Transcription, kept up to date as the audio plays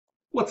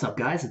What's up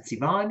guys, it's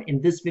Ivan.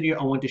 In this video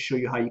I want to show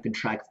you how you can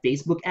track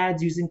Facebook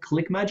ads using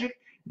ClickMagick.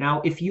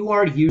 Now if you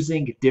are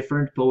using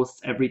different posts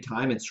every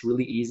time, it's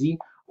really easy.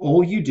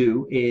 All you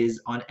do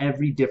is on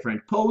every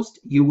different post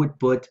you would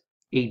put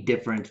a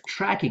different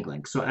tracking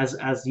link. So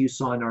as you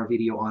saw in our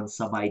video on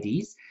sub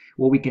IDs,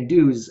 what we can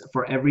do is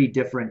for every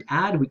different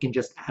ad we can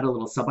just add a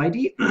little sub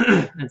ID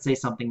and say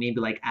something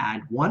maybe like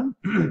ad 1.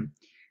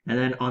 And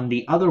then on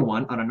the other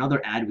one, on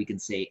another ad, we can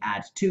say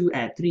ad 2,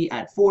 ad 3,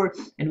 ad 4,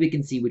 and we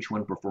can see which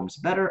one performs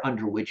better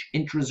under which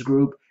interest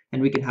group,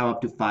 and we can have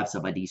up to 5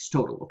 sub-IDs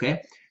total,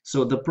 okay?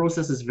 So the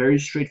process is very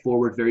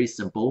straightforward, very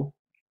simple.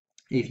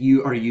 If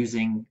you are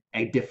using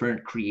a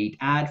different create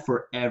ad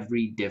for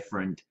every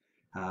different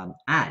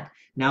ad.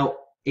 Now,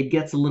 it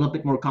gets a little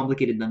bit more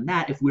complicated than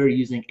that if we're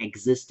using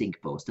existing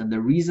post. And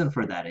the reason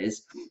for that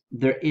is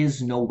there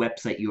is no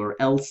website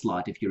URL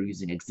slot if you're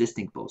using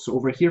existing post. So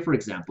over here, for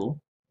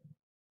example,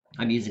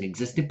 I'm using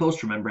existing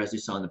post, remember, as you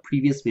saw in the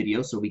previous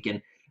video, so we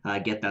can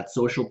get that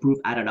social proof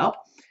added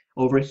up.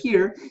 Over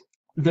here,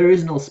 there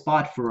is no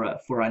spot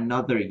for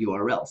another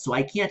URL. So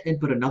I can't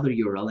input another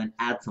URL and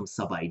add some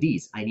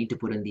sub-IDs. I need to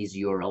put in these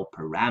URL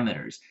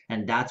parameters.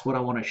 And that's what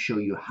I want to show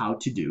you how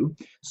to do.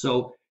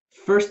 So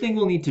first thing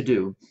we'll need to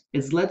do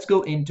is let's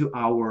go into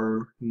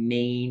our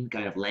main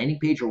kind of landing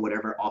page or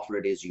whatever offer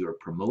it is you're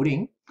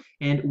promoting.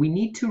 And we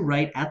need to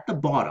write at the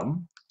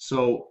bottom,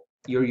 so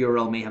your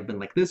URL may have been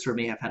like this or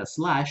may have had a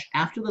slash.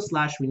 After the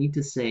slash, we need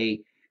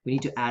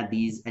to add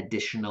these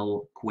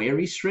additional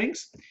query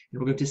strings.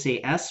 And we're going to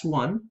say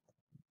S1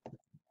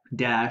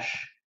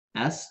 dash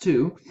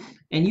S2,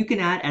 and you can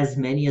add as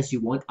many as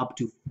you want, up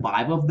to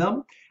 5 of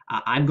them.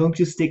 I'm going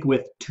to stick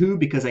with 2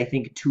 because I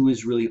think 2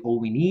 is really all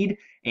we need.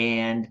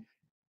 And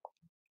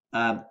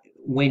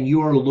when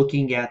you're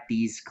looking at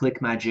these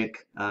ClickMagick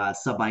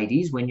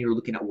sub-IDs, when you're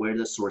looking at where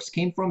the source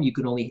came from, you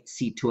can only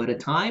see 2 at a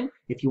time.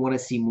 If you want to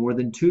see more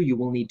than 2, you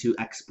will need to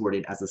export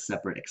it as a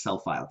separate Excel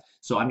file.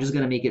 So I'm just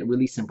going to make it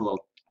really simple.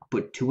 I'll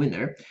put 2 in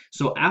there.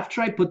 So after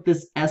I put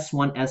this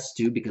S1,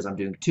 S2, because I'm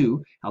doing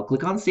 2, I'll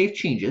click on Save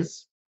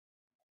Changes.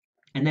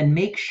 And then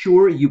make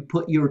sure you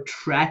put your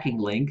tracking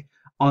link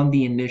on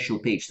the initial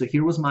page. So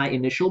here was my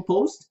initial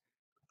post,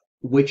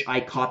 which I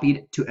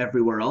copied to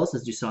everywhere else,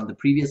 as you saw in the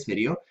previous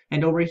video.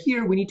 And over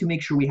here, we need to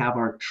make sure we have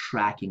our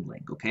tracking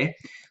link, okay?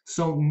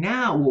 So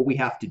now what we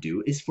have to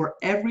do is for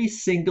every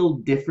single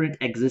different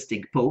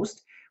existing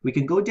post, we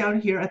can go down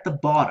here at the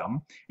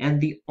bottom,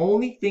 and the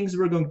only things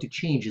we're going to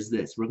change is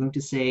this. We're going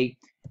to say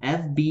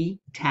FB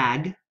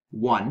tag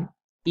 1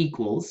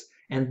 equals,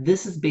 and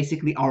this is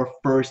basically our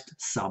first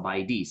sub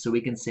ID. So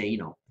we can say, you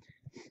know,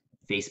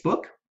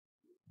 Facebook,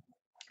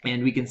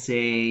 and we can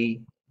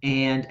say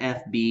and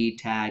FB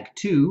tag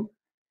 2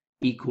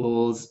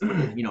 equals,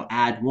 you know,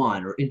 ad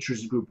 1 or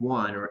interest group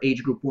 1 or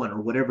age group 1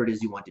 or whatever it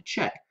is you want to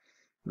check.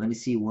 Let me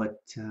see what,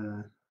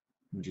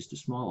 just too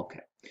small, okay.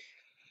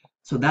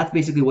 So that's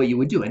basically what you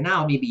would do. And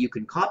now maybe you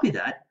can copy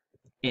that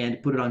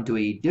and put it onto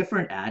a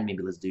different ad.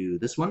 Maybe let's do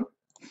this one.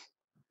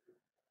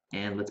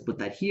 And let's put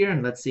that here,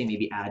 and let's say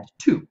maybe ad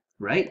 2,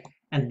 right?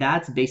 And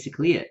that's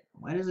basically it.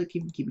 Why does it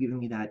keep giving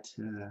me that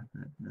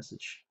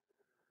message?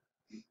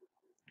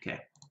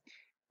 Okay.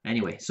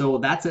 Anyway, so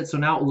that's it. So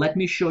now let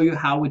me show you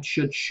how it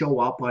should show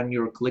up on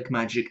your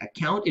ClickMagick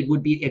account. It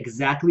would be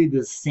exactly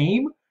the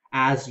same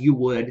as you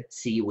would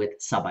see with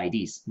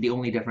sub-IDs. The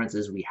only difference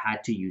is we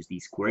had to use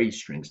these query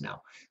strings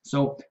now.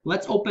 So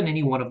let's open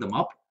any one of them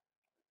up.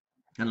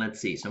 And let's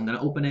see. So I'm going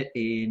to open it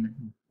in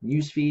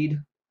Newsfeed.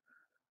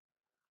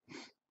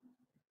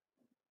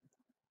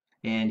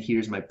 And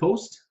here's my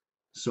post.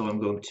 So I'm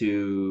going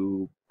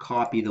to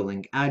copy the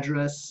link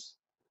address.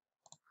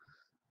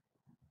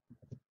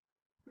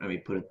 Let me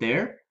put it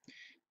there.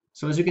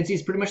 So as you can see,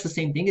 it's pretty much the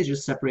same thing. It's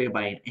just separated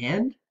by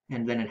an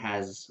and then it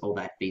has all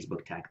that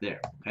Facebook tag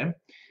there, okay?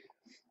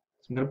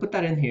 So I'm going to put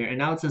that in here, and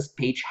now it says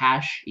page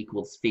hash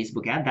equals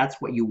Facebook ad. That's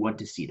what you want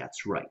to see.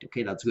 That's right,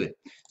 okay? That's good.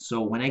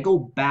 So when I go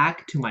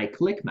back to my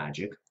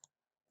ClickMagick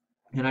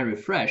and I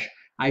refresh,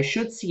 I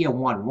should see a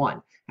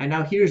 1-1. And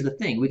now here's the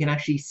thing. We can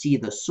actually see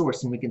the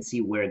source, and we can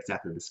see where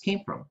exactly this came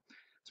from.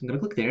 So I'm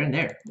going to click there, and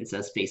there it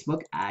says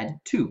Facebook ad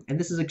 2. And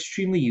this is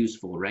extremely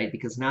useful, right?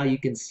 Because now you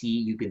can see,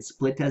 you can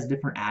split as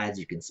different ads,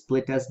 you can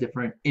split as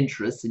different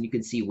interests, and you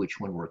can see which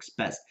one works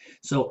best.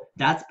 So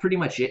that's pretty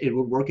much it. It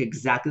would work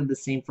exactly the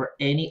same for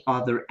any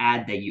other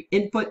ad that you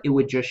input. It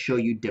would just show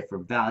you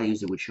different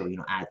values. It would show, you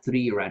know, ad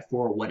 3 or ad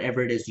 4, or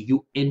whatever it is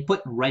you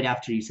input right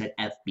after you said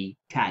FB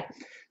tag.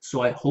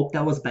 So I hope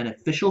that was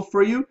beneficial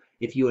for you.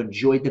 If you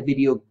enjoyed the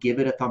video, give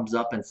it a thumbs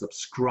up and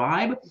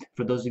subscribe.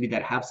 For those of you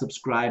that have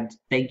subscribed,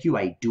 thank you.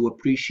 I do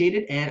appreciate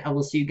it. And I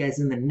will see you guys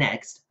in the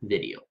next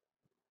video.